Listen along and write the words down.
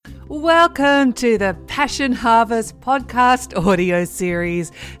Welcome to the Passion Harvest podcast audio series.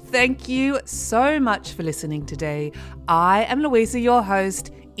 Thank you so much for listening today. I am Louisa, your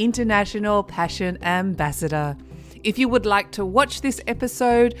host, International Passion Ambassador. If you would like to watch this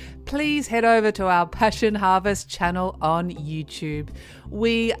episode, please head over to our Passion Harvest channel on YouTube.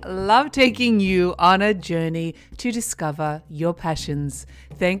 We love taking you on a journey to discover your passions.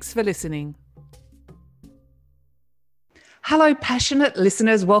 Thanks for listening. Hello, passionate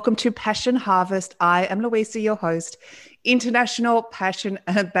listeners. Welcome to Passion Harvest. I am Louisa, your host, International Passion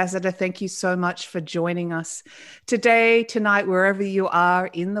Ambassador. Thank you so much for joining us today, tonight, wherever you are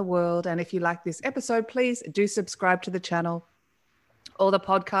in the world. And if you like this episode, please do subscribe to the channel or the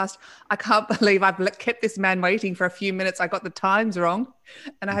podcast. I can't believe I've kept this man waiting for a few minutes. I got the times wrong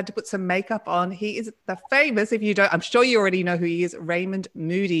and I had to put some makeup on. He is the famous, if you don't, I'm sure you already know who he is, Raymond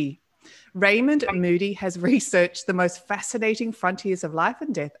Moody. Raymond Moody has researched the most fascinating frontiers of life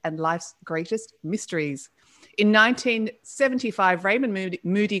and death and life's greatest mysteries. In 1975, Raymond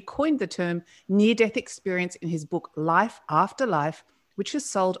Moody coined the term near-death experience in his book, Life After Life, which has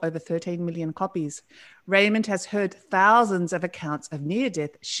sold over 13 million copies. Raymond has heard thousands of accounts of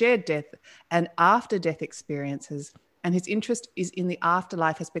near-death, shared death, and after-death experiences, and his interest in the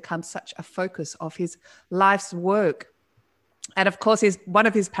afterlife has become such a focus of his life's work. And of course, one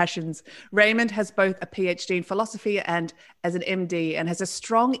of his passions. Raymond has both a PhD in philosophy and as an MD, and has a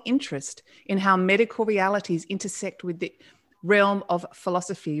strong interest in how medical realities intersect with the realm of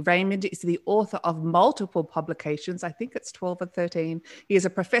philosophy. Raymond is the author of multiple publications. I think it's 12 or 13. He is a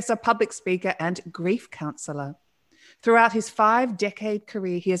professor, public speaker, and grief counselor. Throughout his 5-decade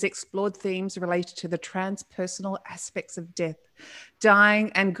career, he has explored themes related to the transpersonal aspects of death,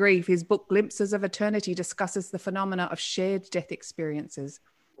 dying, and grief. His book, Glimpses of Eternity, discusses the phenomena of shared death experiences.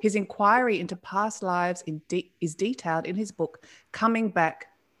 His inquiry into past lives is detailed in his book, Coming Back,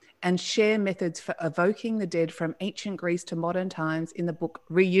 and share methods for evoking the dead from ancient Greece to modern times in the book,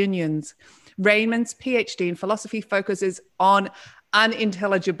 Reunions. Raymond's PhD in philosophy focuses on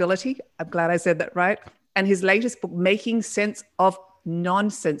unintelligibility. I'm glad I said that right. And his latest book, Making Sense of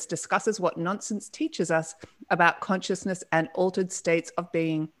Nonsense, discusses what nonsense teaches us about consciousness and altered states of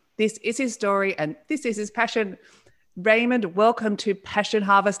being. This is his story and this is his passion. Raymond, welcome to Passion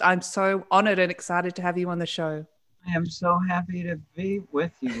Harvest. I'm so honored and excited to have you on the show. I am so happy to be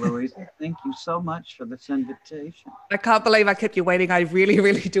with you, Louisa. Thank you so much for this invitation. I can't believe I kept you waiting. I really,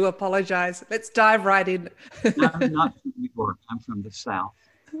 really do apologize. Let's dive right in. I'm not from New York. I'm from the South.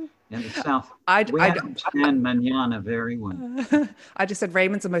 In the South, we understand manana very well. I just said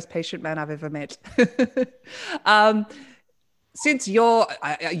Raymond's the most patient man I've ever met. Since you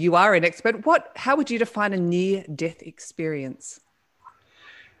are an expert, how would you define a near-death experience?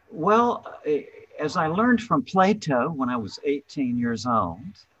 Well, as I learned from Plato when I was 18 years old,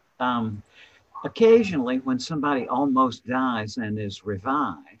 occasionally when somebody almost dies and is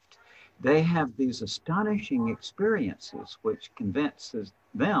revived, they have these astonishing experiences which convinces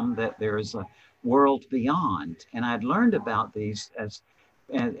them that there is a world beyond. And I'd learned about these as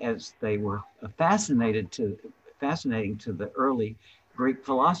they were fascinating to the early Greek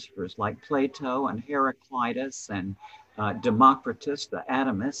philosophers like Plato and Heraclitus and Democritus, the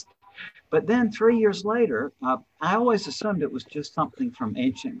atomist. But then 3 years later, I always assumed it was just something from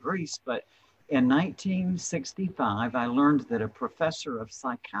ancient Greece, but in 1965, I learned that a professor of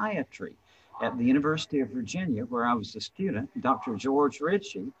psychiatry at the University of Virginia, where I was a student, Dr. George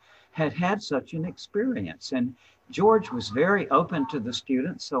Ritchie, had had such an experience. And George was very open to the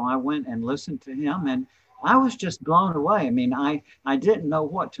students, so I went and listened to him, and I was just blown away. I mean, I didn't know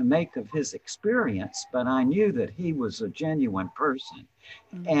what to make of his experience, but I knew that he was a genuine person.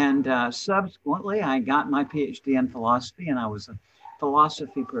 Mm-hmm. And subsequently, I got my PhD in philosophy, and I was a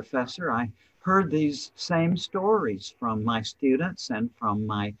philosophy professor. I heard these same stories from my students and from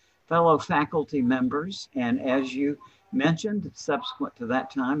my fellow faculty members. And as you mentioned, subsequent to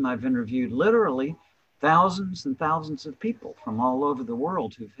that time, I've interviewed literally thousands and thousands of people from all over the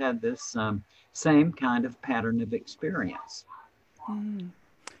world who've had this same kind of pattern of experience.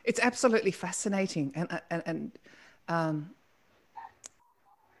 It's absolutely fascinating. And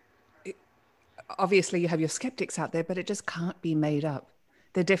obviously you have your skeptics out there, but it just can't be made up.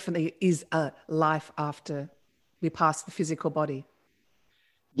 There definitely is a life after we pass the physical body.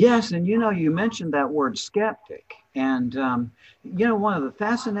 Yes, and you mentioned that word skeptic. And, one of the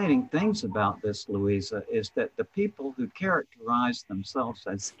fascinating things about this, Louisa, is that the people who characterize themselves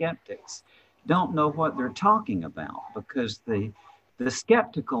as skeptics don't know what they're talking about, because the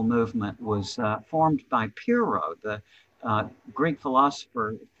skeptical movement was formed by Pyrrho, the Greek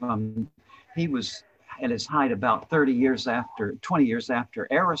philosopher. He was at its height about 20 years after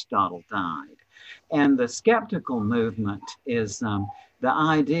Aristotle died. And the skeptical movement is the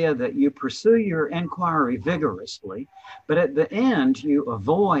idea that you pursue your inquiry vigorously, but at the end you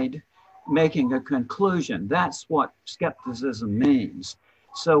avoid making a conclusion. That's what skepticism means.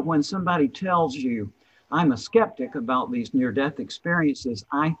 So when somebody tells you, I'm a skeptic about these near-death experiences,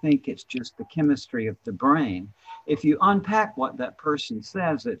 I think it's just the chemistry of the brain. If you unpack what that person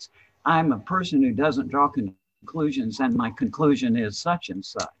says, it's, I'm a person who doesn't draw conclusions, and my conclusion is such and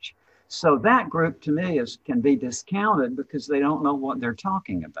such. So that group to me can be discounted because they don't know what they're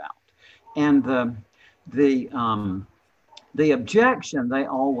talking about. And the objection they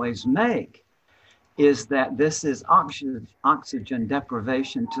always make is that this is oxygen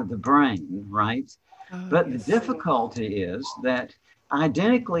deprivation to the brain, right? Oh, but yes. The difficulty is that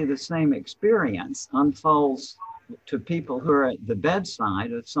identically the same experience unfolds to people who are at the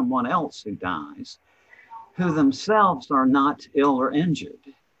bedside of someone else who dies, who themselves are not ill or injured.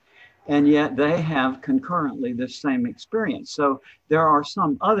 And yet they have concurrently the same experience. So there are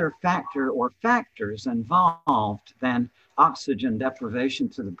some other factor or factors involved than oxygen deprivation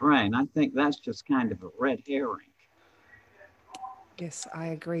to the brain. I think that's just kind of a red herring. Yes, I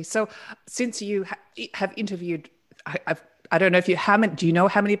agree. So since you have interviewed, I don't know if you haven't, do you know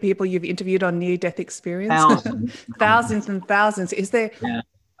how many people you've interviewed on near-death experience? Thousands. Thousands and thousands. Is there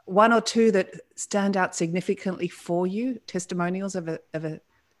one or two that stand out significantly for you, testimonials of a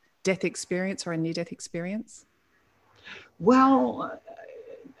death experience or a near-death experience? Well,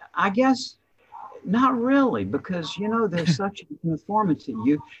 I guess not really, because, you know, there's such uniformity.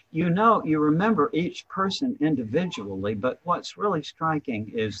 You remember each person individually, but what's really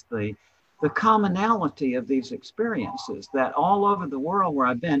striking is the commonality of these experiences, that all over the world where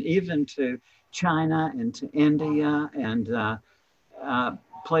I've been, even to China and to India and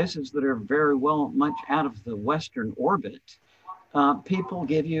places that are very well much out of the Western orbit, people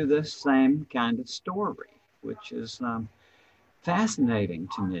give you this same kind of story, which is fascinating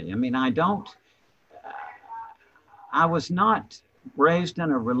to me. I mean, I was not raised in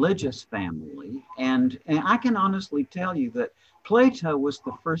a religious family, and I can honestly tell you that Plato was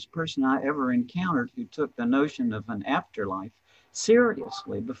the first person I ever encountered who took the notion of an afterlife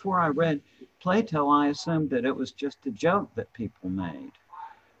seriously. Before I read Plato, I assumed that it was just a joke that people made.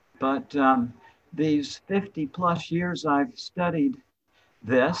 But these 50 plus years I've studied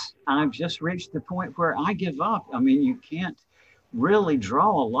this, I've just reached the point where I give up. I mean, you can't really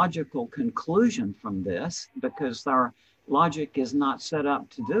draw a logical conclusion from this because our logic is not set up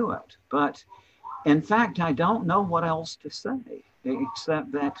to do it. But in fact, I don't know what else to say,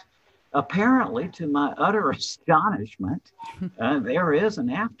 except that apparently, to my utter astonishment, there is an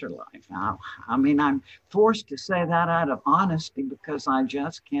afterlife. I mean, I'm forced to say that out of honesty because I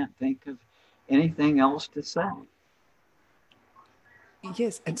just can't think of anything else to say.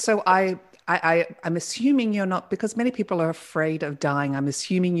 Yes. And so I'm assuming you're not, because many people are afraid of dying, I'm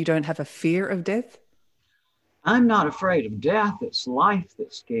assuming you don't have a fear of death? I'm not afraid of death. It's life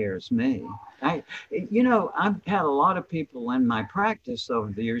that scares me. I've had a lot of people in my practice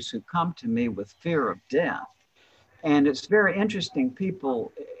over the years who come to me with fear of death. And it's very interesting.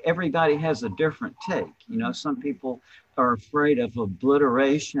 Everybody has a different take. You know, some people are afraid of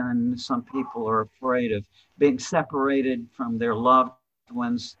obliteration. Some people are afraid of being separated from their loved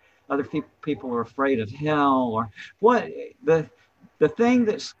ones. Other people are afraid of hell, or what. The thing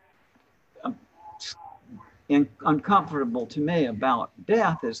that's uncomfortable to me about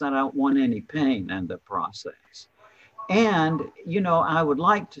death is that I don't want any pain in the process. And, you know, I would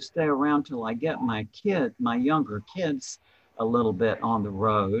like to stay around till I get my younger kids a little bit on the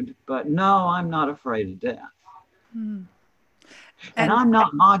road, but no, I'm not afraid of death. Mm. And I'm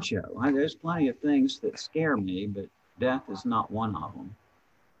not macho. There's plenty of things that scare me, but death is not one of them.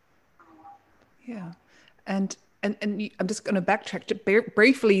 Yeah. And I'm just going to backtrack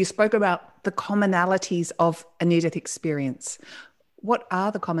briefly. You spoke about the commonalities of a near-death experience. What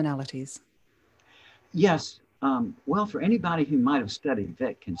are the commonalities? Yes. Well, for anybody who might have studied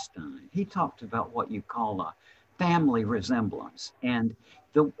Wittgenstein, he talked about what you call a family resemblance. And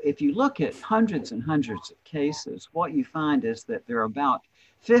if you look at hundreds and hundreds of cases, what you find is that there are about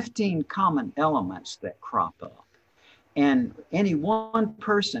 15 common elements that crop up. And any one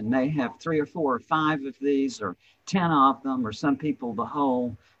person may have 3 or 4 or 5 of these, or 10 of them, or some people the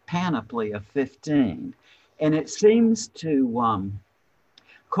whole panoply of 15. And it seems to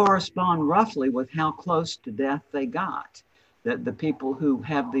correspond roughly with how close to death they got. That the people who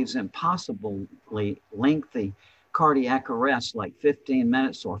have these impossibly lengthy cardiac arrests, like 15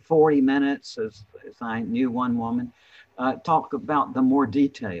 minutes or 40 minutes, as I knew one woman, talk about the more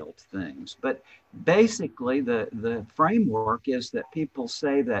detailed things. But basically the framework is that people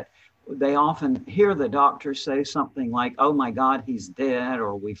say that they often hear the doctor say something like, oh my God, he's dead,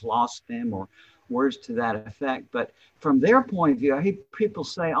 or we've lost him, or words to that effect. But from their point of view, people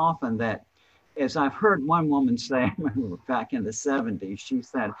say often that, as I've heard one woman say, I remember back in the 70s, she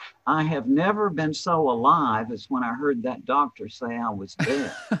said, I have never been so alive as when I heard that doctor say I was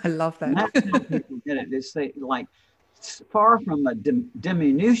dead. I love And that. that's how people get it. They say, like, far from a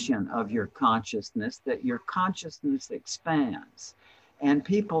diminution of your consciousness, that your consciousness expands. And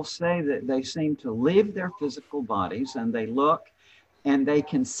people say that they seem to leave their physical bodies and they look and they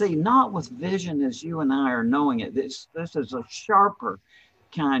can see, not with vision as you and I are knowing it. This is a sharper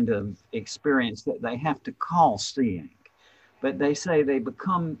kind of experience that they have to call seeing. But they say they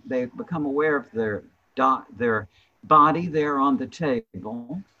become aware of their body there on the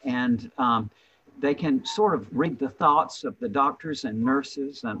table, and they can sort of read the thoughts of the doctors and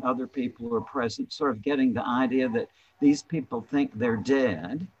nurses and other people who are present, sort of getting the idea that these people think they're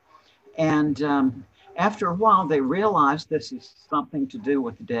dead. And after a while, they realize this is something to do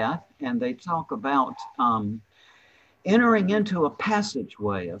with death, and they talk about entering into a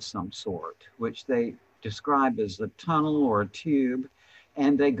passageway of some sort, which they describe as a tunnel or a tube.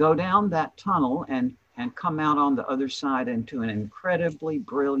 And they go down that tunnel and come out on the other side into an incredibly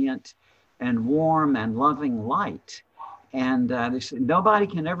brilliant and warm and loving light. And they say, nobody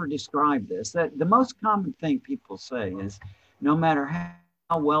can ever describe this. That the most common thing people say is, no matter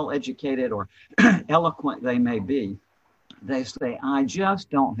how well educated or eloquent they may be, they say, I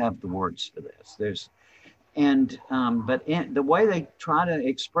just don't have the words for this. But the way they try to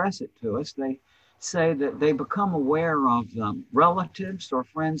express it to us, they say that they become aware of relatives or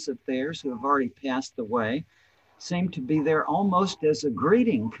friends of theirs who have already passed away, seem to be there almost as a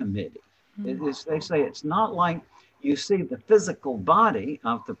greeting committee. They say it's not like you see the physical body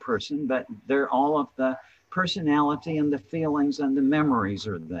of the person, but they're all of the personality and the feelings and the memories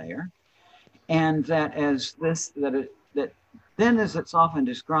are there. And that then, as it's often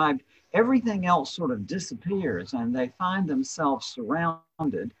described, everything else sort of disappears and they find themselves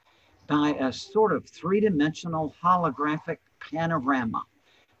surrounded by a sort of three-dimensional holographic panorama,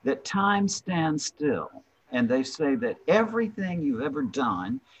 that time stands still. And they say that everything you've ever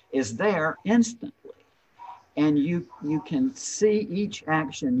done is there instantly. And you can see each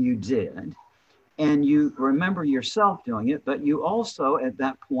action you did, and you remember yourself doing it, but you also, at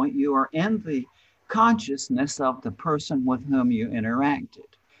that point, you are in the consciousness of the person with whom you interacted.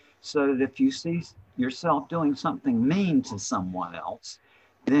 So that if you see yourself doing something mean to someone else,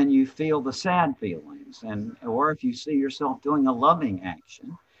 then you feel the sad feelings. Or if you see yourself doing a loving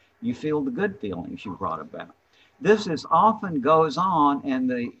action, you feel the good feelings you brought about. This often goes on in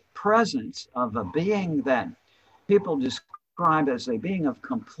the presence of a being that people describe as a being of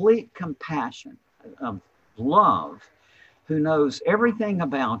complete compassion, of love, who knows everything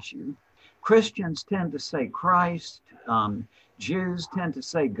about you. Christians tend to say Christ. Jews tend to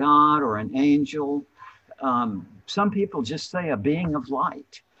say God or an angel. Some people just say a being of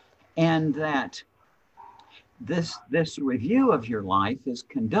light. And that this review of your life is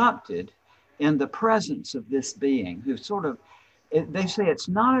conducted in the presence of this being who sort of, they say it's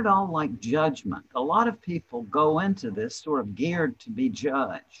not at all like judgment. A lot of people go into this sort of geared to be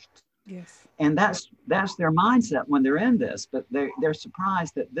judged. Yes. And that's their mindset when they're in this, but they're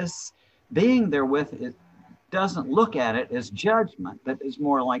surprised that this being they're with, it doesn't look at it as judgment, but is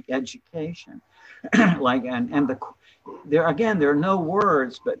more like education. There are no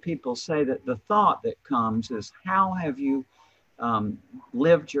words, but people say that the thought that comes is, how have you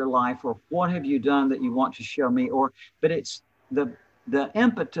lived your life, or what have you done that you want to show me? But it's the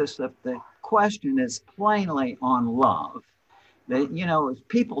impetus of the question is plainly on love. That,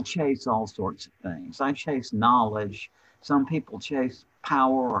 people chase all sorts of things. I chase knowledge. Some people chase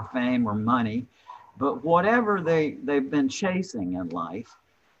power or fame or money. But whatever they've been chasing in life,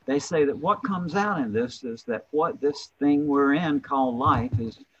 they say that what comes out in this is that what this thing we're in called life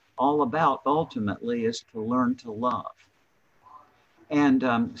is all about ultimately is to learn to love. And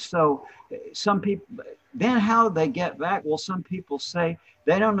so some people, then how do they get back? Well, some people say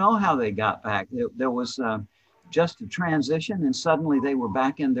they don't know how they got back. There was just a transition and suddenly they were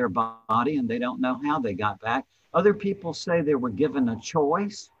back in their body and they don't know how they got back. Other people say they were given a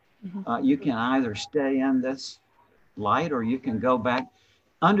choice. You can either stay in this light or you can go back.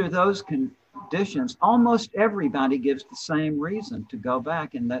 Under those conditions, almost everybody gives the same reason to go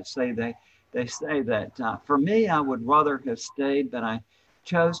back. And let's say they say that for me, I would rather have stayed, but I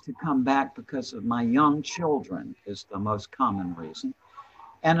chose to come back because of my young children is the most common reason.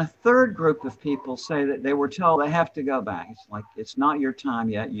 And a third group of people say that they were told they have to go back. It's like, it's not your time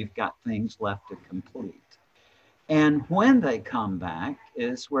yet. You've got things left to complete. And when they come back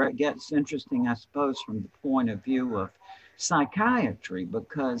is where it gets interesting, I suppose, from the point of view of psychiatry,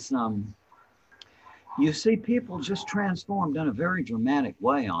 because you see people just transformed in a very dramatic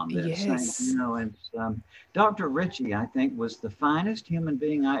way on this. And, Yes. it's Dr. Ritchie, I think, was the finest human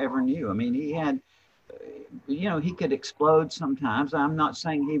being I ever knew. I mean, he had, he could explode sometimes. I'm not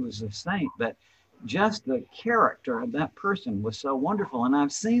saying he was a saint, but just the character of that person was so wonderful. And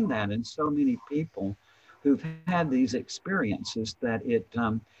I've seen that in so many people who've had these experiences, that it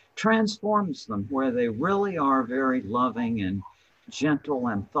transforms them, where they really are very loving and gentle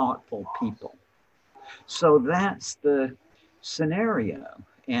and thoughtful people. So that's the scenario.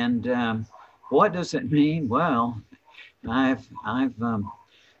 And what does it mean? Well, I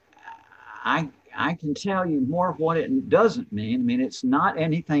can tell you more of what it doesn't mean. I mean, it's not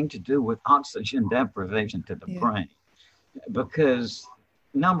anything to do with oxygen deprivation to the brain, because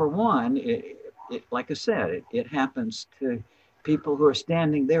number one, like I said, it happens to people who are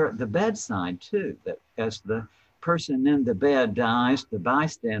standing there at the bedside too, that as the person in the bed dies, the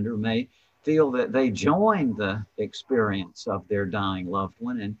bystander may feel that they join the experience of their dying loved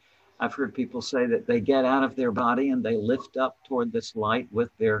one. And I've heard people say that they get out of their body and they lift up toward this light with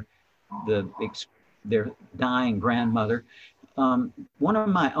their dying grandmother. One of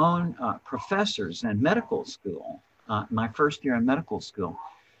my own professors in medical school, my first year in medical school,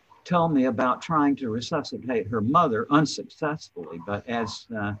 told me about trying to resuscitate her mother unsuccessfully. But as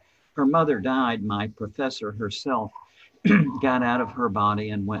her mother died, my professor herself got out of her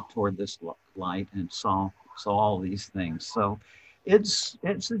body and went toward this light and saw all these things. So it's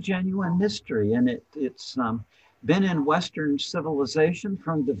a genuine mystery, and it's been in Western civilization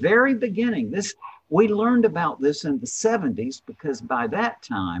from the very beginning. We learned about this in the 70s, because by that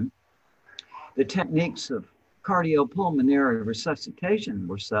time, the techniques of cardiopulmonary resuscitation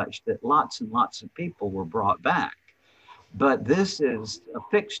were such that lots and lots of people were brought back. But this is a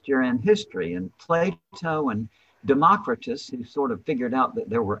fixture in history, and Plato and Democritus, who sort of figured out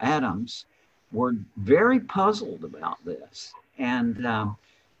that there were atoms, were very puzzled about this. And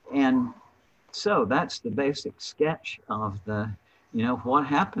so that's the basic sketch of what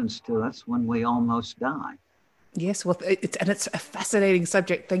happens to us when we almost die. Yes, well, it's a fascinating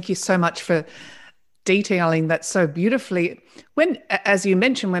subject. Thank you so much for detailing that so beautifully. When, as you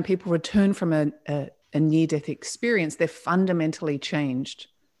mentioned, when people return from a near-death experience, they're fundamentally changed,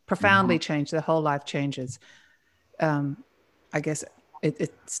 profoundly changed. Their whole life changes. I guess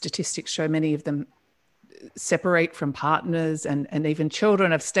statistics show many of them separate from partners, and even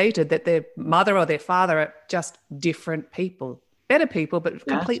children have stated that their mother or their father are just different people, better people, but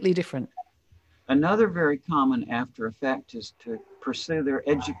completely different. Another very common after effect is to pursue their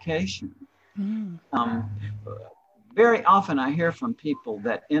education. Very often I hear from people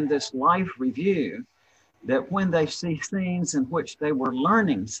that in this life review, that when they see scenes in which they were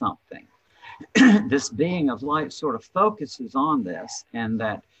learning something, this being of light sort of focuses on this, and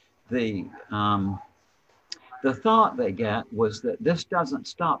that the thought they get was that this doesn't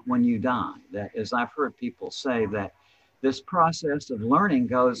stop when you die. That, as I've heard people say, that this process of learning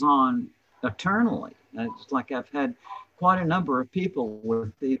goes on eternally. It's like I've had quite a number of people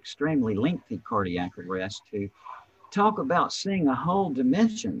with the extremely lengthy cardiac arrest who talk about seeing a whole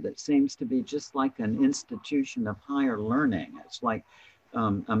dimension that seems to be just like an institution of higher learning. It's like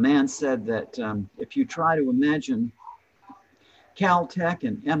a man said that if you try to imagine Caltech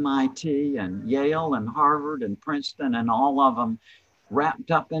and MIT and Yale and Harvard and Princeton and all of them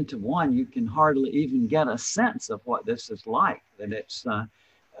wrapped up into one, you can hardly even get a sense of what this is like, that it's a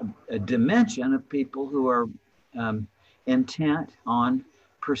dimension of people who are intent on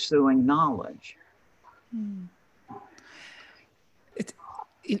pursuing knowledge. It's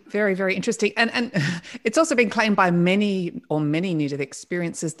very, very interesting. And it's also been claimed by many near-death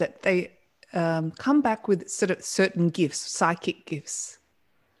experiences that they come back with sort of certain gifts, psychic gifts.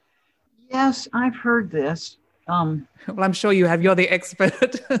 Yes, I've heard this. Well, I'm sure you have. You're the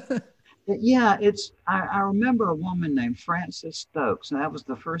expert. Yeah, I remember a woman named Frances Stokes, and that was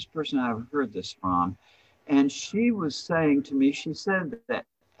the first person I ever heard this from. And she was saying to me, she said that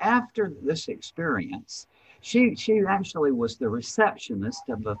after this experience, she actually was the receptionist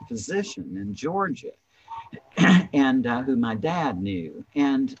of a physician in Georgia, and who my dad knew.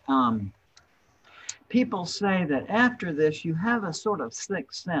 And people say that after this, you have a sort of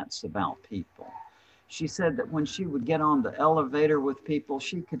sixth sense about people. She said that when she would get on the elevator with people,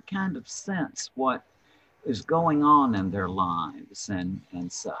 she could kind of sense what is going on in their lives and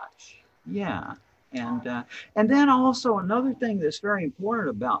such. Yeah. And then also another thing that's very important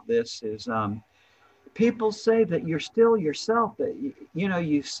about this is people say that you're still yourself, that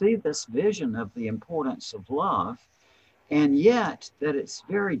you see this vision of the importance of love, and yet that it's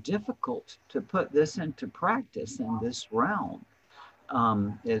very difficult to put this into practice in this realm.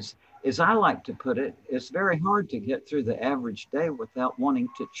 As I like to put it, it's very hard to get through the average day without wanting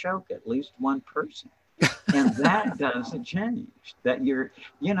to choke at least one person. And that doesn't change. That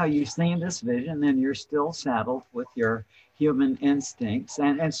you've seen this vision and you're still saddled with your human instincts.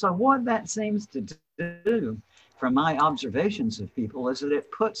 And so what that seems to do, from my observations of people, is that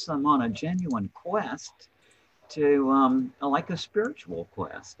it puts them on a genuine quest to like a spiritual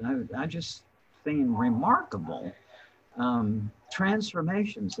quest. I just seen remarkable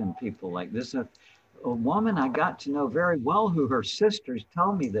transformations in people like this. A woman I got to know very well, who her sisters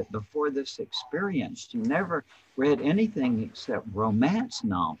told me that before this experience, she never read anything except romance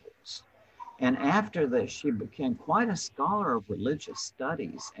novels. And after this, she became quite a scholar of religious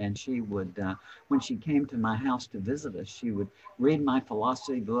studies. And she would, when she came to my house to visit us, she would read my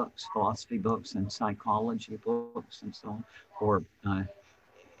philosophy books and psychology books and so on, or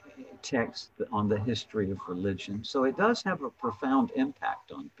texts on the history of religion. So it does have a profound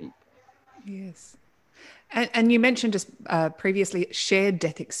impact on people. Yes. And you mentioned just previously shared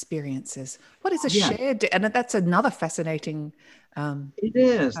death experiences. What is a shared death? And that's another fascinating it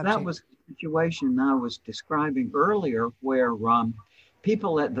is. subject. That was the situation I was describing earlier, where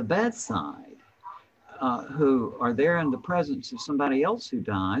people at the bedside who are there in the presence of somebody else who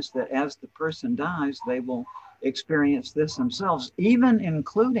dies, that as the person dies, they will experience this themselves, even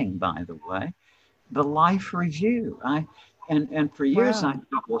including, by the way, the life review. And for years I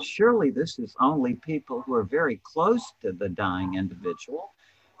thought, well, surely this is only people who are very close to the dying individual.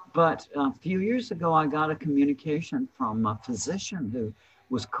 But a few years ago, I got a communication from a physician who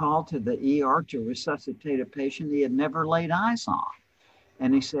was called to the ER to resuscitate a patient he had never laid eyes on.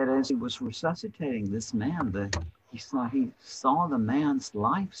 And he said, as he was resuscitating this man, he saw the man's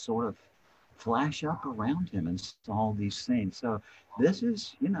life sort of flash up around him and saw all these things. So this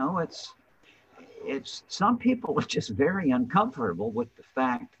is, it's some people are just very uncomfortable with the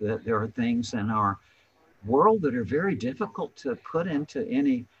fact that there are things in our world that are very difficult to put into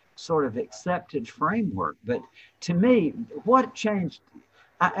any sort of accepted framework. But to me, what changed,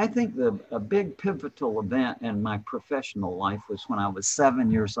 I think a big pivotal event in my professional life was when I was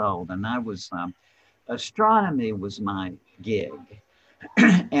 7 years old, and I was, astronomy was my gig.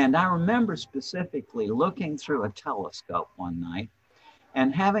 And I remember specifically looking through a telescope one night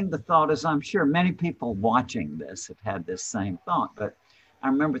and having the thought, as I'm sure many people watching this have had this same thought, but I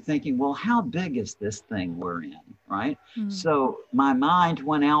remember thinking, well, how big is this thing we're in, right? So my mind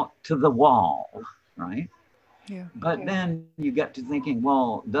went out to the wall, right? But then you get to thinking,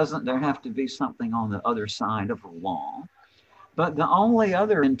 well, doesn't there have to be something on the other side of a wall? But the only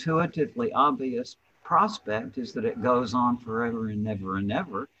other intuitively obvious prospect is that it goes on forever and never and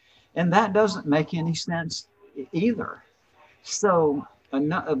ever. And that doesn't make any sense either. So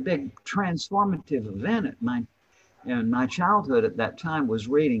a big transformative event in my childhood at that time was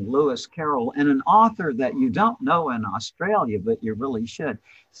reading Lewis Carroll, and an author that you don't know in Australia, but you really should.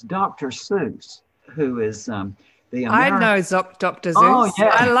 It's Dr. Seuss, who is the American... I know Dr. Seuss. Oh,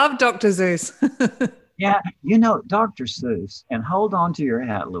 yeah. I love Dr. Seuss. Yeah, Dr. Seuss, and hold on to your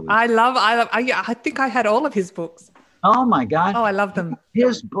hat, Louise. I think I had all of his books. Oh my God. Oh, I love them.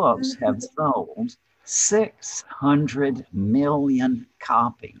 His books have sold 600 million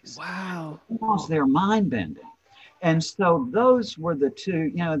copies. Wow. They're mind-bending. And so those were the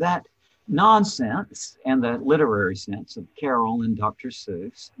two, that nonsense and the literary sense of Carroll and Dr.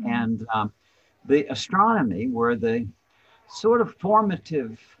 Seuss, and the astronomy were the sort of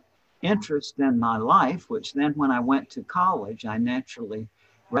formative interest in my life, which then when I went to college, I naturally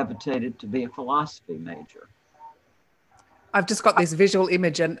gravitated to be a philosophy major. I've just got this visual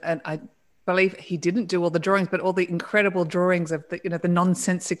image, and I believe he didn't do all the drawings, but all the incredible drawings of the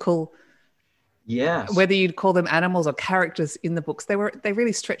nonsensical, yes, whether you'd call them animals or characters in the books, they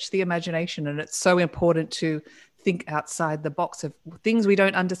really stretched the imagination. And it's so important to think outside the box of things we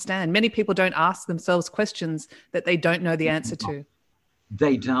don't understand. Many people don't ask themselves questions that they don't know the answer to.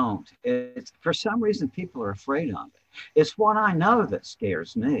 They don't. It's, for some reason, people are afraid of it. It's what I know that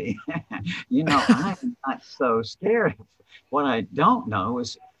scares me. I'm not so scared. What I don't know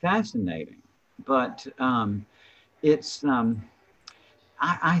is fascinating. But I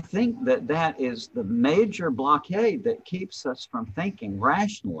think that is the major blockade that keeps us from thinking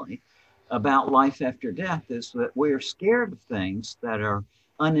rationally about life after death, is that we're scared of things that are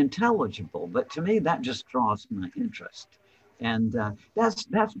unintelligible. But to me, that just draws my interest. And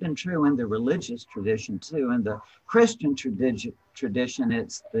that's been true in the religious tradition too. In the Christian tradition,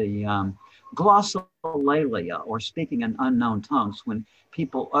 it's the glossolalia, or speaking in unknown tongues, when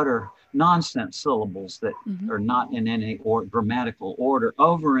people utter nonsense syllables that are not in any grammatical order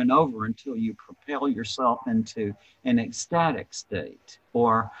over and over until you propel yourself into an ecstatic state.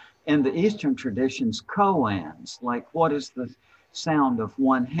 Or in the Eastern traditions, koans, like what is the sound of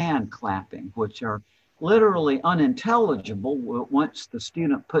one hand clapping, which are literally unintelligible. Once the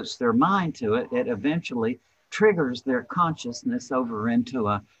student puts their mind to it, it eventually triggers their consciousness over into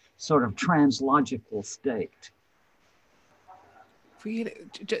a sort of translogical state. Really,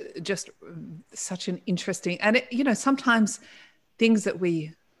 just such an interesting, and sometimes things that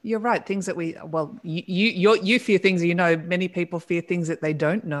you're right, things that you fear things, many people fear things that they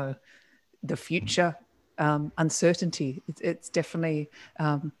don't know, the future, uncertainty. It's definitely,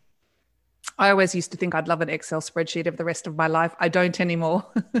 I always used to think I'd love an Excel spreadsheet of the rest of my life. I don't anymore.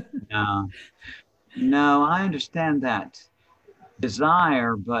 No, I understand that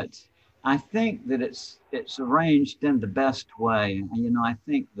desire, but I think that it's arranged in the best way. I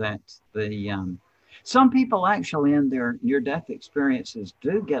think that some people actually in their near-death experiences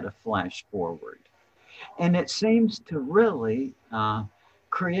do get a flash forward, and it seems to really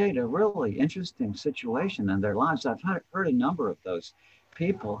create a really interesting situation in their lives. I've heard a number of those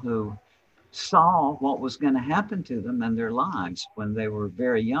people who saw what was going to happen to them in their lives when they were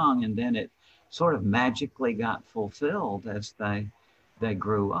very young, and then it sort of magically got fulfilled as they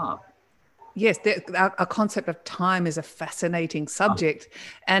grew up. Yes, a concept of time is a fascinating subject,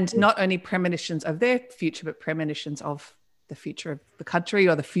 and not only premonitions of their future, but premonitions of the future of the country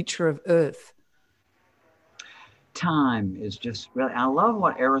or the future of Earth. Time is just really, I love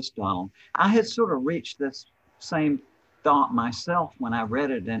what Aristotle, I had sort of reached this same thought myself when I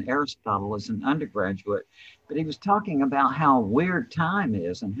read it in Aristotle as an undergraduate, but he was talking about how weird time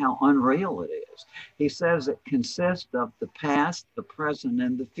is and how unreal it is. He says it consists of the past, the present,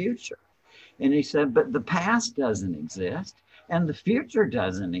 and the future. And he said, but the past doesn't exist and the future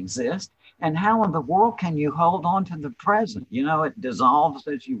doesn't exist. And how in the world can you hold on to the present? It dissolves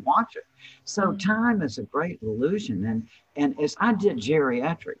as you watch it. So time is a great illusion. And as I did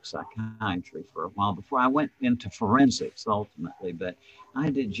geriatric psychiatry for a while before I went into forensics ultimately, but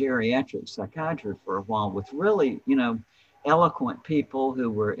I did geriatric psychiatry for a while with really, eloquent people who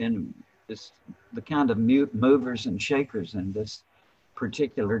were in the kind of movers and shakers in this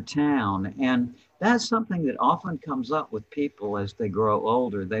particular town. And that's something that often comes up with people as they grow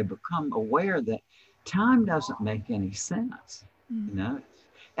older. They become aware that time doesn't make any sense, and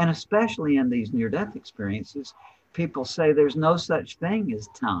especially in these near-death experiences, people say there's no such thing as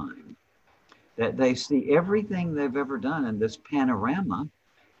time, that they see everything they've ever done in this panorama,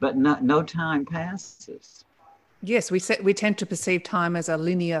 but no time passes. Yes, we tend to perceive time as a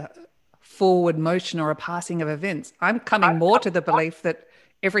linear forward motion or a passing of events. I'm coming more to the belief that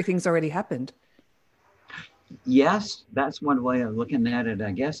everything's already happened. Yes, that's one way of looking at it.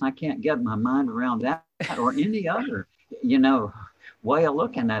 I guess I can't get my mind around that or any other, way of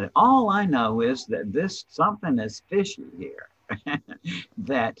looking at it. All I know is that something is fishy here.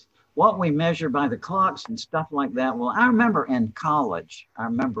 That what we measure by the clocks and stuff like that. Well, I remember in college,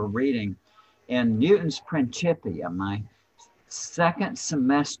 reading in Newton's Principia, my second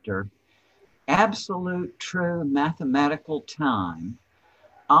semester, absolute true mathematical time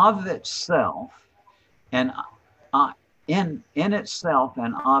of itself and in itself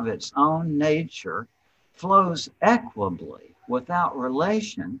and of its own nature flows equably without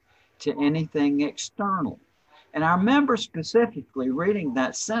relation to anything external. And I remember specifically reading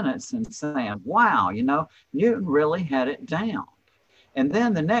that sentence and saying, wow, Newton really had it down. And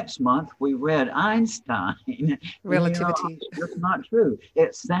then the next month we read Einstein. Relativity. It's not true.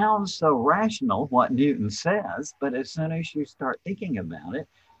 It sounds so rational what Newton says, but as soon as you start thinking about it,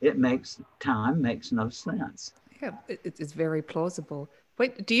 time makes no sense. Yeah, it's very plausible.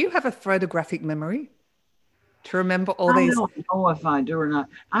 Wait, do you have a photographic memory to remember all these? I don't know if I do or not.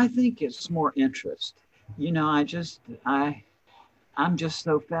 I think it's more interest. I'm just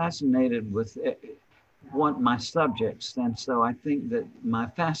so fascinated with my subjects. And so I think that my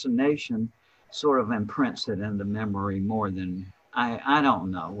fascination sort of imprints it in the memory more than I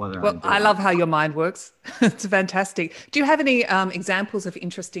don't know whether. Well, I love how your mind works. It's fantastic. Do you have any examples of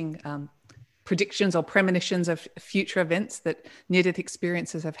interesting predictions or premonitions of future events that near-death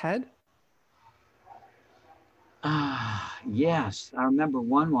experiences have had? Yes. I remember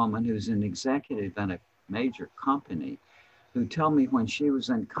one woman who's an executive at a major company who told me when she was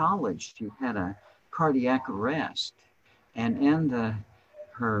in college, she had a cardiac arrest. And in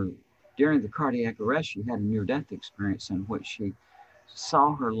her during the cardiac arrest, she had a near-death experience in which she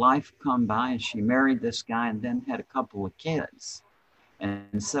saw her life come by, and she married this guy and then had a couple of kids.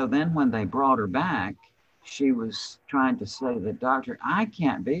 And so then when they brought her back, she was trying to say to the doctor, I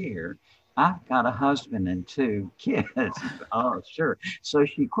can't be here. I've got a husband and two kids. Oh, sure. So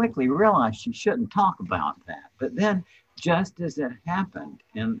she quickly realized she shouldn't talk about that. But then just as it happened,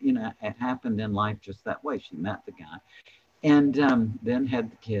 and it happened in life just that way. She met the guy and then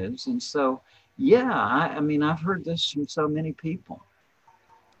had the kids. And so, yeah, I mean, I've heard this from so many people.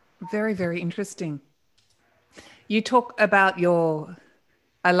 Very, very interesting. You talk about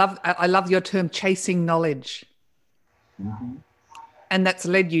I love your term chasing knowledge. Mm-hmm. And that's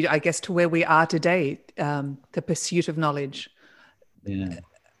led you, I guess, to where we are today, the pursuit of knowledge. Yeah.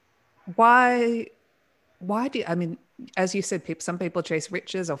 Why I mean, as you said, some people chase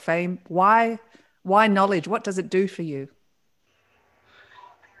riches or fame. Why knowledge? What does it do for you?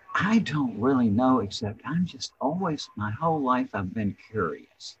 I don't really know, except I'm just always, my whole life, I've been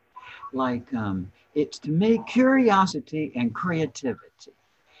curious. Like, it's to me, curiosity and creativity.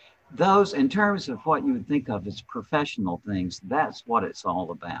 Those, in terms of what you would think of as professional things, that's what it's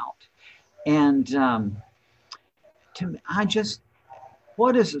all about. And to me,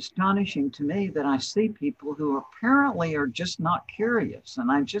 what is astonishing to me that I see people who apparently are just not curious,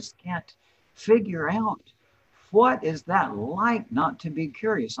 and I just can't figure out what is that like not to be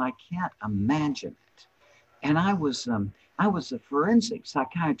curious. I can't imagine it. And I was a forensic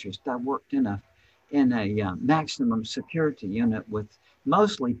psychiatrist. I worked in a maximum security unit with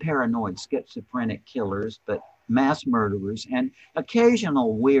mostly paranoid schizophrenic killers, but mass murderers and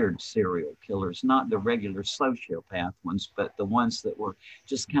occasional weird serial killers, not the regular sociopath ones, but the ones that were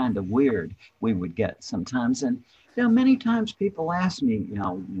just kind of weird we would get sometimes. And many times people ask me,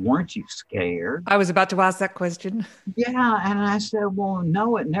 weren't you scared? I was about to ask that question. Yeah, and I said, well,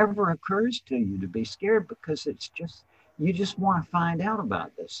 no, it never occurs to you to be scared because it's just, you just want to find out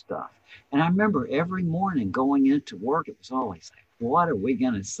about this stuff. And I remember every morning going into work, it was always like, what are we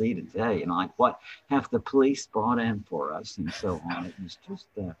going to see today? And like, what have the police brought in for us and so on. It was just,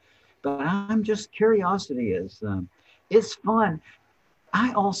 but I'm just, curiosity is, it's fun.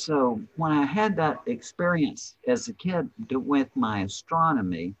 I also, when I had that experience as a kid with my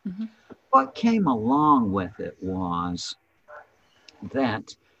astronomy, Mm-hmm. what came along with it was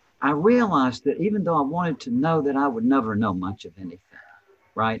that I realized that even though I wanted to know, that I would never know much of anything,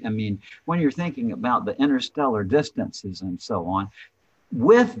 right? I mean, when you're thinking about the interstellar distances and so on,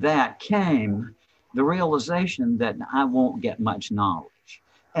 with that came the realization that I won't get much knowledge.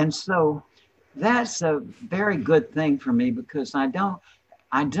 And so that's a very good thing for me because I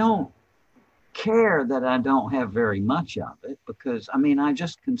don't care that I don't have very much of it because I mean, I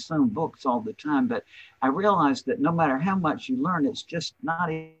just consume books all the time, but I realize that no matter how much you learn, it's just not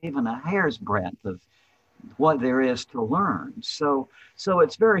even a hair's breadth of what there is to learn. So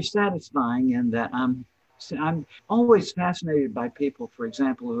it's very satisfying in that I'm always fascinated by people, for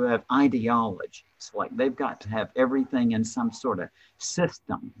example, who have ideologies, like they've got to have everything in some sort of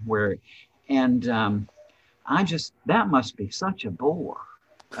system where, and that must be such a bore.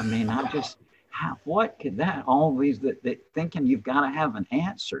 I mean, what could that always, that thinking you've got to have an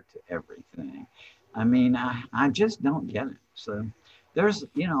answer to everything. I mean, I just don't get it. So there's, a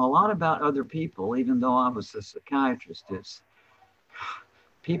lot about other people, even though I was a psychiatrist,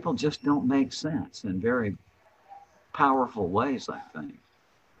 people just don't make sense in very powerful ways, I think.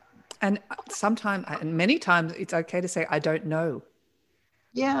 And sometimes, and many times, it's okay to say, I don't know.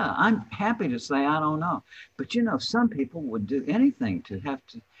 Yeah, I'm happy to say I don't know. But, some people would do anything to have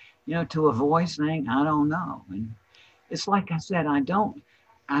to, to avoid saying, I don't know. And it's like I said,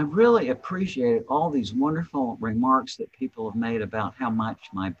 I really appreciate all these wonderful remarks that people have made about how much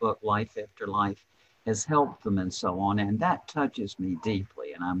my book, Life After Life, has helped them and so on. And that touches me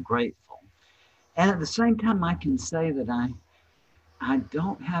deeply, and I'm grateful. And at the same time, I can say that I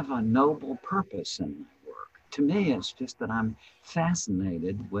don't have a noble purpose in my work. To me, it's just that I'm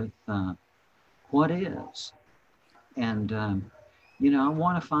fascinated with what is. And, I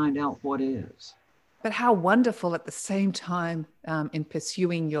want to find out what is. But how wonderful at the same time in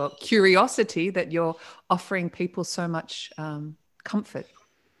pursuing your curiosity that you're offering people so much comfort.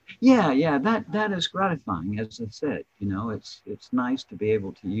 Yeah, that is gratifying. As I said, it's nice to be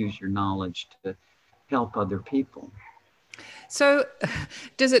able to use your knowledge to help other people. So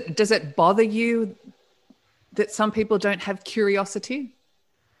does it bother you that some people don't have curiosity?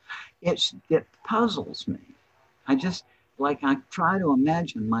 It puzzles me. I just, I try to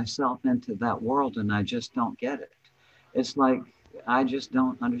imagine myself into that world and I just don't get it. It's like, I just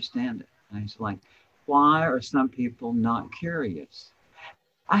don't understand it. And it's like, why are some people not curious?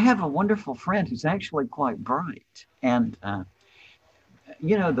 I have a wonderful friend who's actually quite bright. And,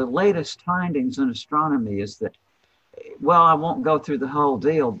 the latest findings in astronomy is that, well, I won't go through the whole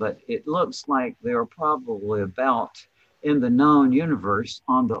deal, but it looks like there are probably about in the known universe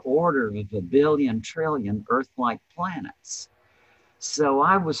on the order of 1 billion trillion Earth-like planets. So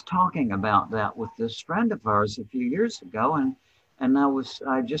I was talking about that with this friend of ours a few years ago, and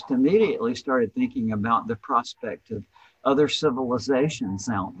I just immediately started thinking about the prospect of other civilizations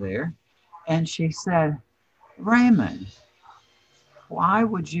out there. And she said, Raymond, why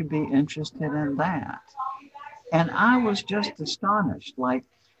would you be interested in that? And I was just astonished, like,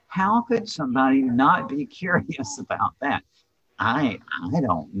 how could somebody not be curious about that? I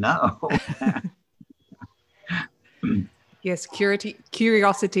don't know. Yes,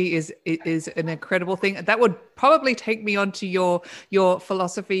 curiosity is an incredible thing. That would probably take me on to your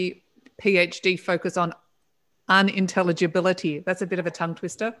philosophy PhD focus on unintelligibility. That's a bit of a tongue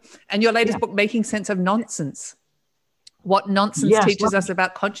twister. And your latest book, Making Sense of Nonsense. What nonsense teaches us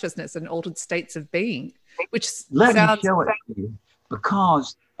about consciousness and altered states of being, which let me show it to you,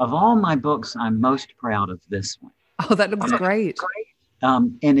 because of all my books, I'm most proud of this one. Oh, that looks great.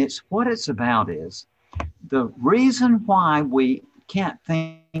 And what it's about is the reason why we can't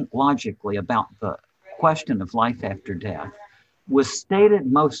think logically about the question of life after death was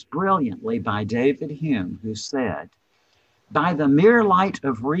stated most brilliantly by David Hume, who said, by the mere light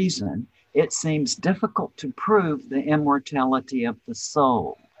of reason, it seems difficult to prove the immortality of the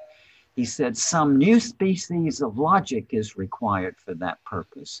soul. He said, some new species of logic is required for that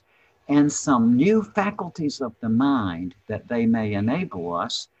purpose, and some new faculties of the mind that they may enable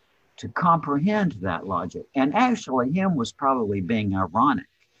us to comprehend that logic. And actually, Hume was probably being ironic.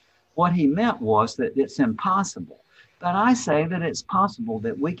 What he meant was that it's impossible. But I say that it's possible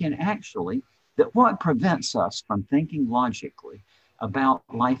that we can actually, that what prevents us from thinking logically about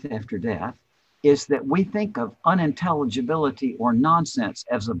life after death is that we think of unintelligibility or nonsense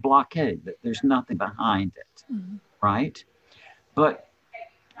as a blockade, that there's nothing behind it, right? But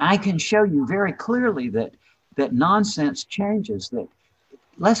I can show you very clearly that nonsense changes. That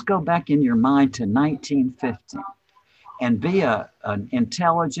let's go back in your mind to 1915 and be an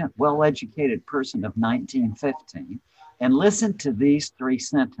intelligent, well-educated person of 1915 and listen to these 3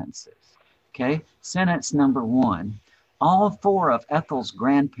 sentences, okay? Sentence number 1, all 4 of Ethel's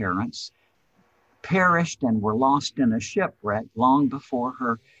grandparents perished and were lost in a shipwreck long before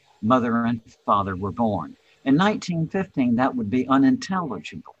her mother and father were born. In 1915, that would be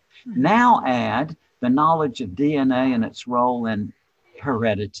unintelligible. Now add the knowledge of DNA and its role in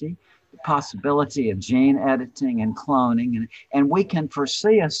heredity, the possibility of gene editing and cloning, and we can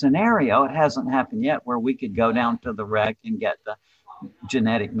foresee a scenario, it hasn't happened yet, where we could go down to the wreck and get the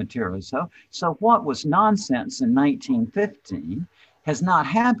genetic material. So what was nonsense in 1915 has not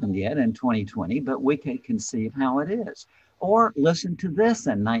happened yet in 2020, but we can conceive how it is. Or listen to this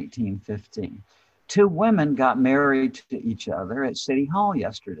in 1915. 2 women got married to each other at City Hall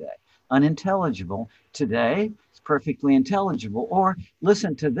yesterday. Unintelligible. Today, it's perfectly intelligible. Or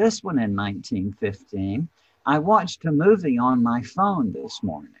listen to this one in 1915. I watched a movie on my phone this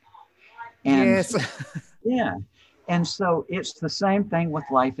morning. And yes. Yeah. And so it's the same thing with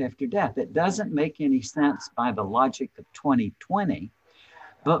life after death. It doesn't make any sense by the logic of 2020,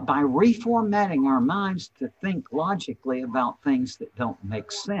 but by reformatting our minds to think logically about things that don't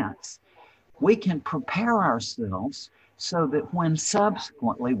make sense, we can prepare ourselves so that when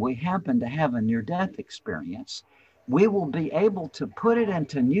subsequently we happen to have a near-death experience, we will be able to put it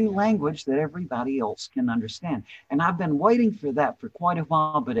into new language that everybody else can understand. And I've been waiting for that for quite a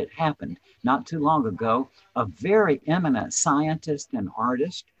while, but it happened not too long ago. A very eminent scientist and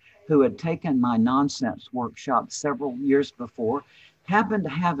artist who had taken my nonsense workshop several years before happened to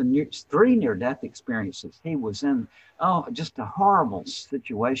have 3 near-death experiences. He was in, just a horrible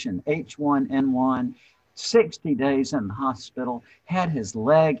situation, H1N1, 60 days in the hospital, had his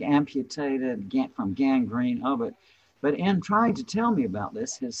leg amputated from gangrene. But in trying to tell me about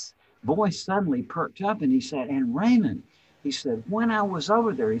this, his voice suddenly perked up and he said, and Raymond, he said, when I was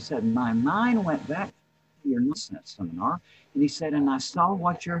over there, he said, my mind went back to your nonsense seminar. And he said, and I saw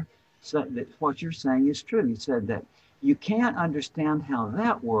what you're saying is true. He said that you can't understand how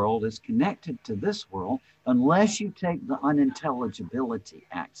that world is connected to this world unless you take the unintelligibility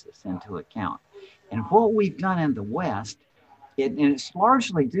axis into account. And what we've done in the West, and it's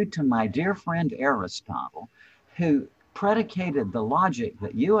largely due to my dear friend Aristotle, who predicated the logic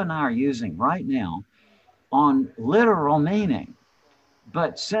that you and I are using right now on literal meaning.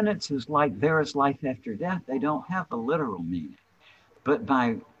 But sentences like there is life after death, they don't have a literal meaning. But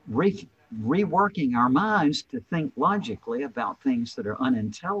by reworking our minds to think logically about things that are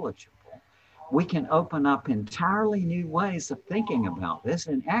unintelligible, we can open up entirely new ways of thinking about this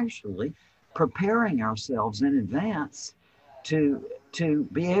and actually preparing ourselves in advance to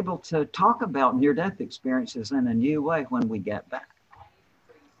be able to talk about near-death experiences in a new way when we get back.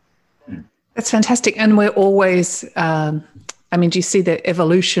 That's fantastic. And we're always, do you see the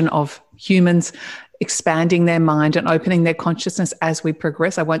evolution of humans expanding their mind and opening their consciousness as we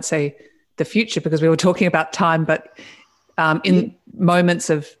progress? I won't say the future because we were talking about time, but in moments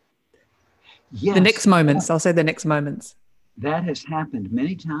of the next moments, I'll say the next moments. That has happened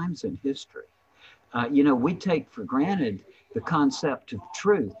many times in history. We take for granted the concept of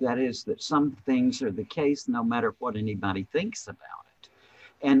truth. That is, that some things are the case no matter what anybody thinks about it.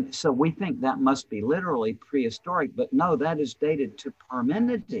 And so we think that must be literally prehistoric, but no, that is dated to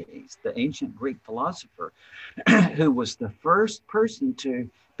Parmenides, the ancient Greek philosopher, who was the first person to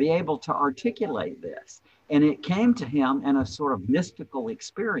be able to articulate this. And it came to him in a sort of mystical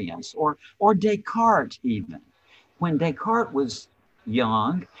experience, or Descartes even. When Descartes was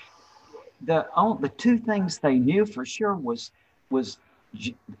young, the two things they knew for sure was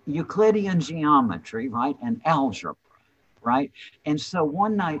Euclidean geometry, right, and algebra, right? And so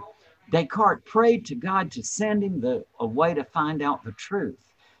one night, Descartes prayed to God to send him a way to find out the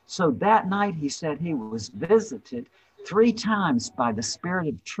truth. So that night, he said he was visited 3 times by the Spirit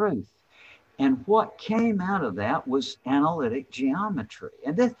of truth. And what came out of that was analytic geometry.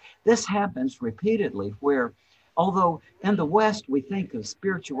 And this happens repeatedly, where although in the West, we think of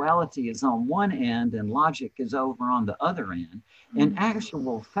spirituality as on one end and logic is over on the other end. In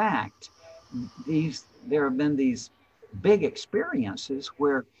actual fact, there have been these big experiences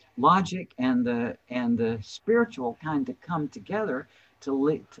where logic and the spiritual kind of come together to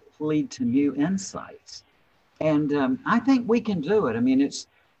lead to new insights. And I think we can do it. I mean,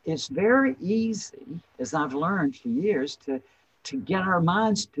 it's very easy, as I've learned for years, to get our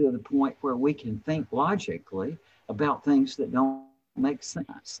minds to the point where we can think logically about things that don't make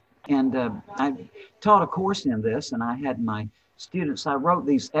sense. And I taught a course in this, and I had my students, I wrote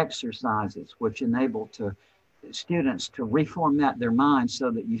these exercises which enable students to reformat their minds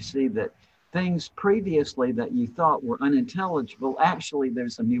so that you see that things previously that you thought were unintelligible, actually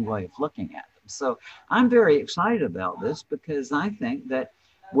there's a new way of looking at them. So I'm very excited about this because I think that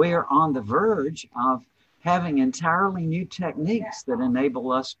we're on the verge of having entirely new techniques that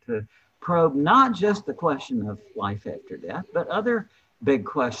enable us to probe not just the question of life after death, but other big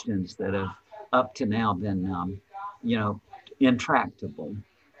questions that have up to now been, intractable.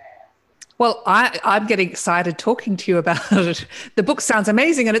 Well, I'm getting excited talking to you about it. The book sounds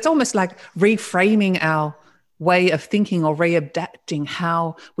amazing, and it's almost like reframing our way of thinking or readapting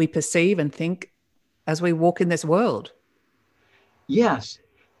how we perceive and think as we walk in this world. Yes.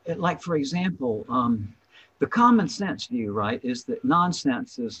 Like, for example, the common sense view, right, is that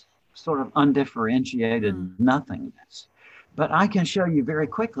nonsense is sort of undifferentiated nothingness. But I can show you very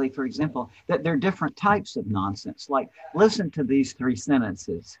quickly, for example, that there are different types of nonsense. Like, listen to these 3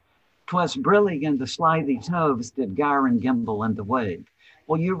 sentences. 'Twas brillig in the slithy toves did gyre and gimble in the wave.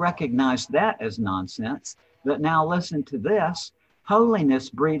 Well, you recognize that as nonsense, but now listen to this. Holiness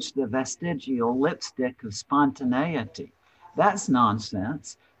breeds the vestigial lipstick of spontaneity. That's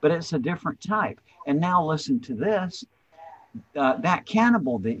nonsense, but it's a different type. And now listen to this. That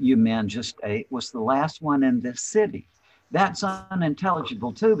cannibal that you men just ate was the last one in this city. That's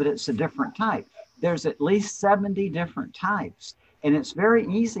unintelligible too, but it's a different type. There's at least 70 different types. And it's very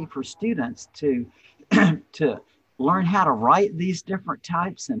easy for students to learn how to write these different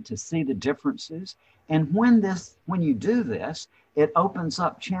types and to see the differences. And when you do this, it opens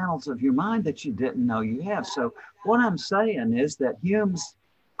up channels of your mind that you didn't know you have. So what I'm saying is that Hume's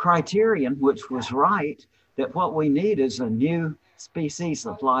criterion, which was right, that what we need is a new species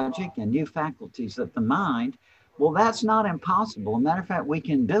of logic and new faculties of the mind. Well, that's not impossible. As a matter of fact, we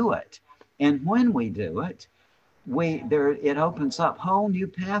can do it. And when we do it, it opens up whole new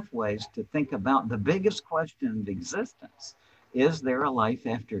pathways to think about the biggest question of existence. Is there a life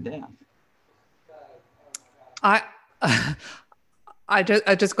after death? I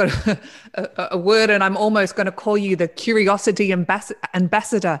just got a word, and I'm almost going to call you the curiosity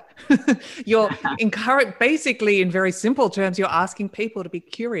ambassador. You're basically, in very simple terms, you're asking people to be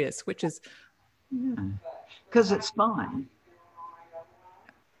curious, which is... Because it's fun.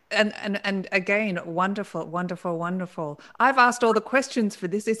 And again, wonderful, wonderful, wonderful. I've asked all the questions for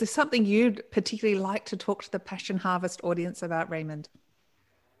this. Is there something you'd particularly like to talk to the Passion Harvest audience about, Raymond?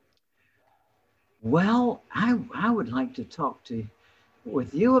 Well, I would like to talk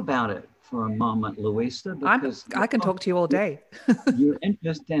with you about it for a moment, Louisa, because I can talk to you all day. Your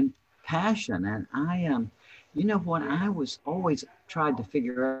interest in passion. And I am, you know what, I was always tried to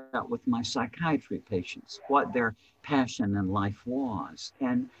figure out with my psychiatry patients what their passion in life was.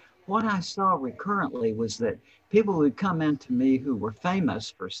 And what I saw recurrently was that people would come into me who were famous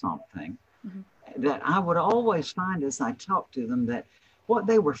for something, Mhm. that I would always find as I talked to them that what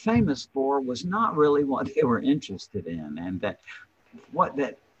they were famous for was not really what they were interested in, and that what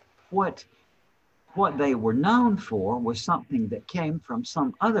what they were known for was something that came from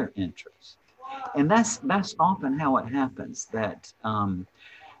some other interest. And that's often how it happens. That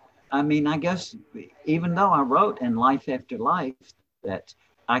I mean, I guess even though I wrote in Life After Life that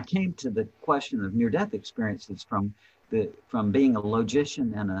I came to the question of near-death experiences from being a logician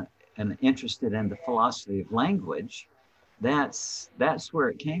and interested in the philosophy of language. That's where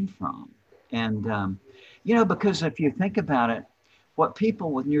it came from. And you know, because if you think about it, what people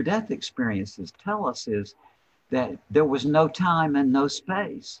with near-death experiences tell us is that there was no time and no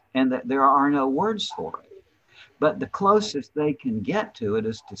space, and that there are no words for it. But the closest they can get to it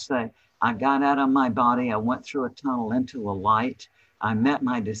is to say, I got out of my body, I went through a tunnel into a light, I met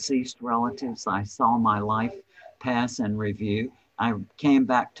my deceased relatives, I saw my life pass and review, I came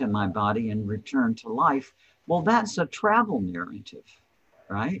back to my body and returned to life. Well, that's a travel narrative,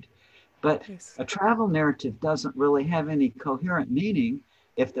 right? But Yes. a travel narrative doesn't really have any coherent meaning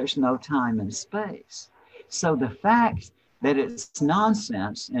if there's no time and space. So the fact that it's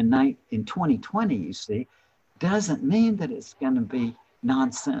nonsense in 2020, you see, doesn't mean that it's going to be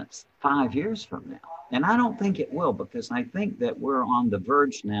nonsense 5 years from now. And I don't think it will, because I think that we're on the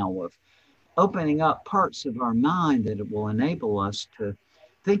verge now of opening up parts of our mind that it will enable us to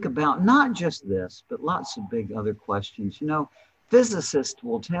think about not just this, but lots of big other questions. You know, physicists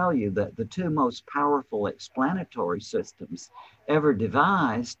will tell you that the two most powerful explanatory systems ever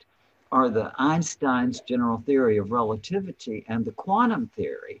devised are the Einstein's general theory of relativity and the quantum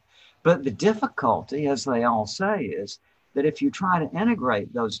theory. But the difficulty, as they all say, is that if you try to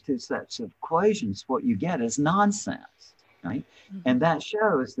integrate those two sets of equations, what you get is nonsense, right? Mhm. And that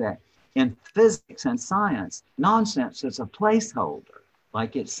shows that in physics and science, nonsense is a placeholder,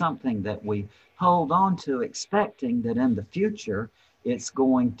 like it's something that we hold on to expecting that in the future it's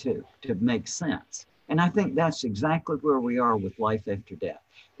going to make sense. And I think that's exactly where we are with life after death.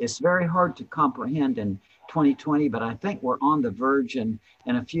 It's very hard to comprehend in 2020, but I think we're on the verge, and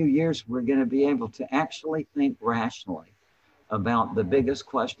in a few years, we're going to be able to actually think rationally about the biggest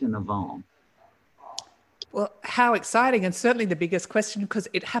question of all. Well, how exciting, and certainly the biggest question, because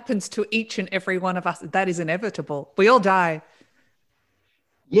it happens to each and every one of us. That is inevitable. We all die.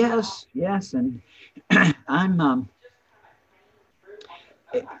 Yes, yes. And I'm,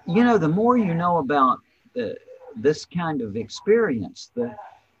 you know, the more you know about this kind of experience,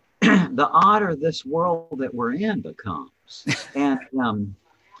 the odder this world that we're in becomes. And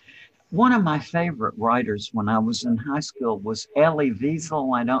one of my favorite writers when I was in high school was Elie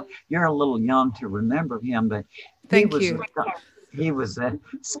Wiesel. You're a little young to remember him, but he Thank was a, you. he was a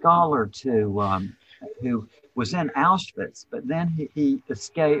scholar who was in Auschwitz, but then he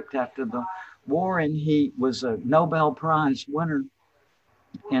escaped after the war, and he was a Nobel Prize winner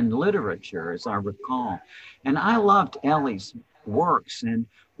in literature, as I recall. And I loved Elie's works. And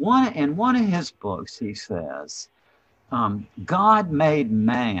in one of his books, he says, God made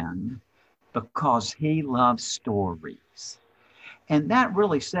man because he loves stories. And that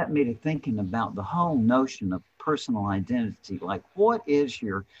really set me to thinking about the whole notion of personal identity. Like, what is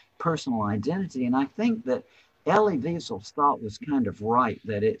your personal identity? And I think that Elie Wiesel's thought was kind of right,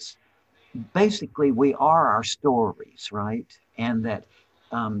 that it's basically we are our stories, right? And that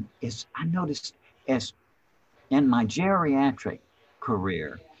I noticed as in my geriatric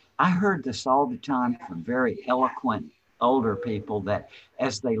career, I heard this all the time from very eloquent older people that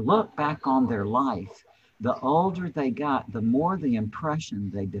as they look back on their life, the older they got, the more the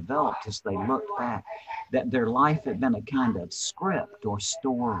impression they developed as they looked back that their life had been a kind of script or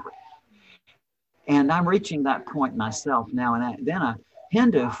story. And I'm reaching that point myself now. And then a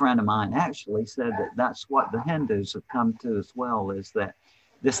Hindu friend of mine actually said that that's what the Hindus have come to as well, is that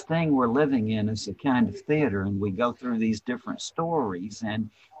this thing we're living in is a kind of theater, and we go through these different stories and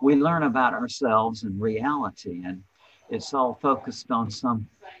we learn about ourselves and reality. And it's all focused on some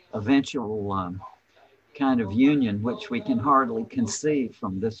eventual kind of union, which we can hardly conceive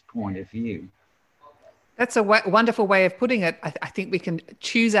from this point of view. That's a wonderful way of putting it. I think we can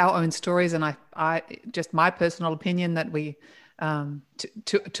choose our own stories, and I just my personal opinion that we,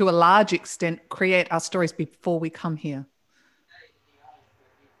 to a large extent, create our stories before we come here.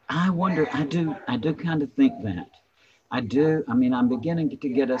 I wonder, I do kind of think that. I do. I mean, I'm beginning to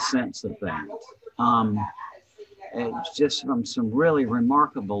get a sense of that. Um, it's just from some really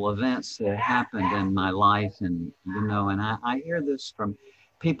remarkable events that happened in my life. And, and I hear this from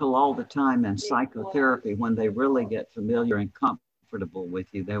people all the time in psychotherapy when they really get familiar and comfortable with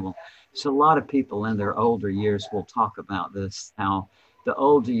you. So a lot of people in their older years will talk about this, how the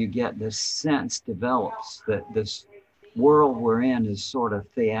older you get, this sense develops that this world we're in is sort of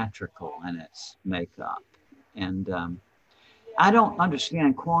theatrical in its makeup. And I don't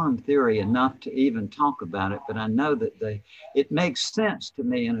understand quantum theory enough to even talk about it, but I know that it makes sense to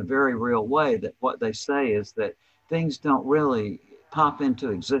me in a very real way that what they say is that things don't really pop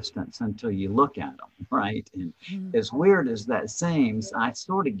into existence until you look at them, right? And as weird as that seems, I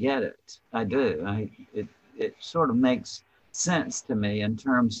sort of get it. I do. It sort of makes sense to me in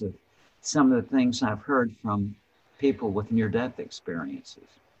terms of some of the things I've heard from people with near-death experiences.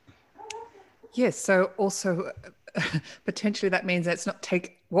 Yes. So also potentially that means let's not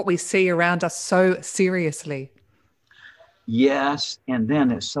take what we see around us so seriously. Yes. And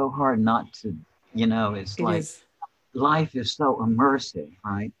then it's so hard not to, life is so immersive,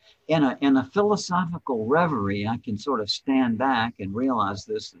 right? In a philosophical reverie, I can sort of stand back and realize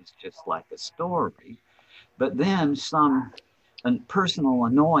this is just like a story. But then some personal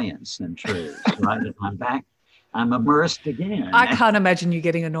annoyance intrudes, right? And I'm back, I'm immersed again. I can't imagine you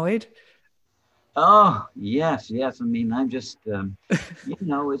getting annoyed. Oh, yes. I mean, I'm just,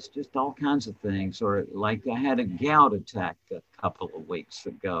 it's just all kinds of things. Or like I had a gout attack a couple of weeks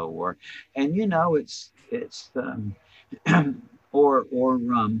ago, it's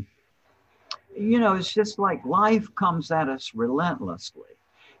it's just like life comes at us relentlessly.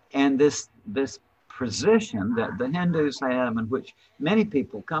 And this position that the Hindus have, and which many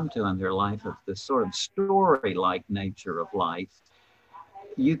people come to in their life, of this sort of story-like nature of life,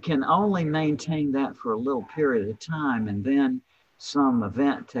 you can only maintain that for a little period of time, and then some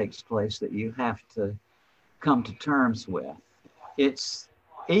event takes place that you have to come to terms with. It's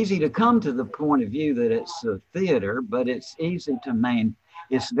easy to come to the point of view that it's a theater, but it's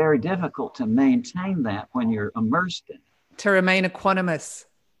very difficult to maintain that when you're immersed in it. To remain equanimous.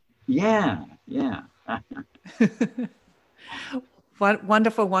 Yeah.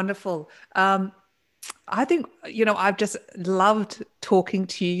 Wonderful. I think, I've just loved talking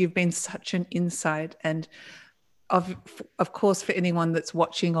to you. You've been such an insight. And of course, for anyone that's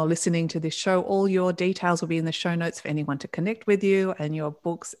watching or listening to this show, all your details will be in the show notes for anyone to connect with you and your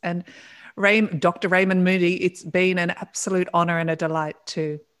books. And Dr. Raymond Moody, it's been an absolute honor and a delight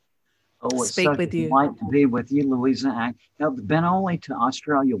to speak with you. It's such a delight to be with you, Louisa. I've been only to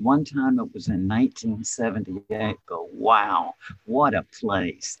Australia one time. It was in 1978. But wow, what a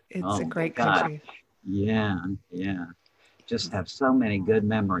place. It's a great country. Yeah. Just have so many good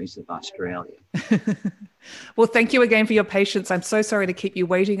memories of Australia. Well, thank you again for your patience. I'm so sorry to keep you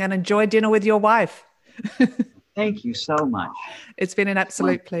waiting, and enjoy dinner with your wife. Thank you so much. It's been an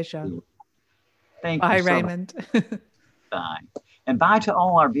absolute pleasure. Thank you. Bye, so Raymond. Bye. And bye to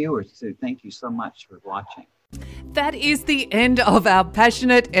all our viewers too. Thank you so much for watching. That is the end of our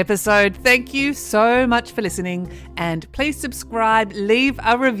passionate episode. Thank you so much for listening, and please subscribe, leave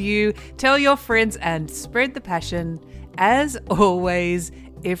a review, tell your friends, and spread the passion. As always,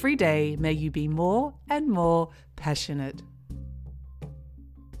 every day may you be more and more passionate.